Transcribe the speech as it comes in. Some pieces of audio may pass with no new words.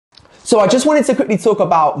So I just wanted to quickly talk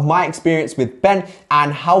about my experience with Ben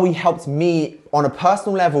and how he helped me on a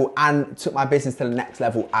personal level and took my business to the next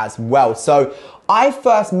level as well. So I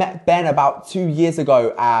first met Ben about 2 years ago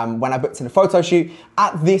when I booked in a photo shoot.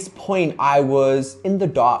 At this point, I was in the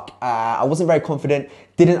dark. I wasn't very confident,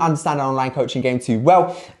 didn't understand the online coaching game too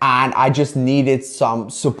well, and I just needed some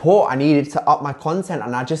support. I needed to up my content,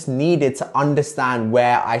 and I just needed to understand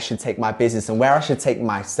where I should take my business and where I should take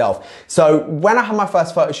myself. So when I had my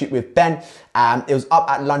first photo shoot with Ben, it was up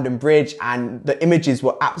at London Bridge, and the images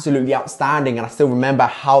were absolutely outstanding, and I still remember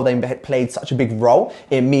how they played such a big role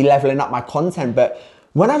in me leveling up my content. But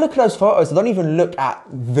when I look at those photos, I don't even look at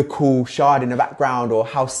the cool shard in the background or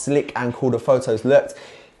how slick and cool the photos looked.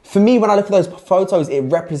 For me, when I look at those photos, it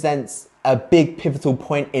represents a big pivotal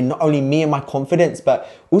point in not only me and my confidence, but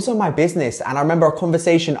also my business. And I remember a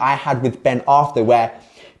conversation I had with Ben after where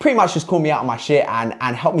pretty much just called me out on my shit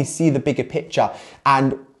and helped me see the bigger picture.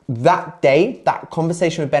 And that day, that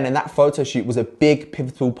conversation with Ben and that photo shoot was a big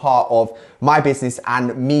pivotal part of my business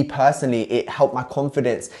and me personally. It helped my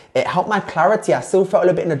confidence. It helped my clarity. I still felt a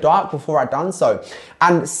little bit in the dark before I'd done so.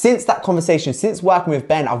 And since that conversation, since working with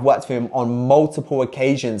Ben, I've worked with him on multiple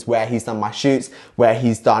occasions where he's done my shoots, where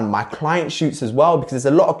he's done my client shoots as well, because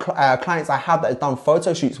there's a lot of clients I have that have done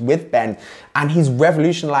photo shoots with Ben, and he's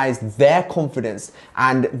revolutionized their confidence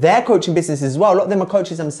and their coaching business as well. A lot of them are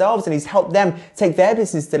coaches themselves, and he's helped them take their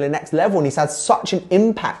business to the next level. And he's had such an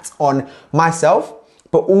impact on myself,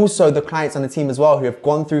 but also the clients on the team as well, who have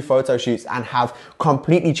gone through photo shoots and have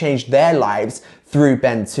completely changed their lives through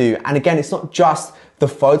Ben too. And again, it's not just the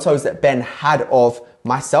photos that Ben had of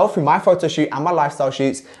myself through my photo shoot and my lifestyle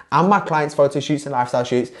shoots and my clients' photo shoots and lifestyle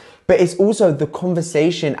shoots, but it's also the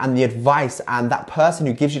conversation and the advice and that person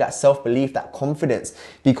who gives you that self-belief, that confidence,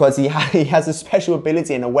 because he has a special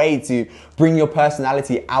ability in a way to bring your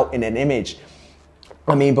personality out in an image.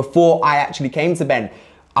 I mean, before I actually came to Ben,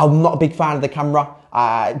 I'm not a big fan of the camera.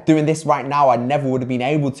 Doing this right now, I never would have been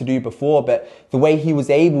able to do before, but the way he was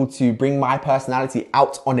able to bring my personality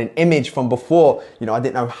out on an image from before, you know, I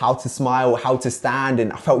didn't know how to smile, how to stand,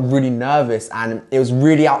 and I felt really nervous, and it was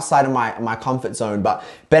really outside of my comfort zone. But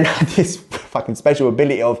Ben had this fucking special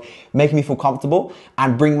ability of making me feel comfortable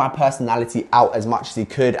and bring my personality out as much as he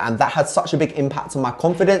could. And that had such a big impact on my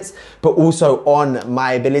confidence, but also on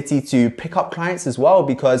my ability to pick up clients as well,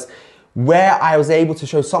 because where I was able to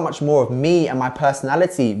show so much more of me and my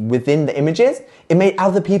personality within the images, it made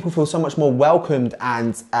other people feel so much more welcomed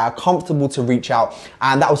and comfortable to reach out.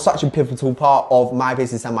 And that was such a pivotal part of my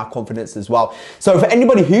business and my confidence as well. So for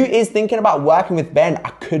anybody who is thinking about working with Ben, I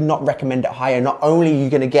could not recommend it higher. Not only are you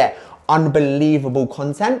gonna get unbelievable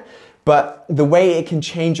content, but the way it can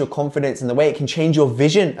change your confidence and the way it can change your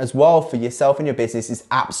vision as well for yourself and your business is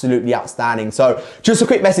absolutely outstanding. So just a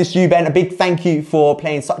quick message to you, Ben. A big thank you for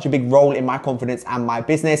playing such a big role in my confidence and my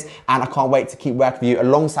business. And I can't wait to keep working with you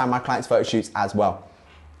alongside my clients' photo shoots as well.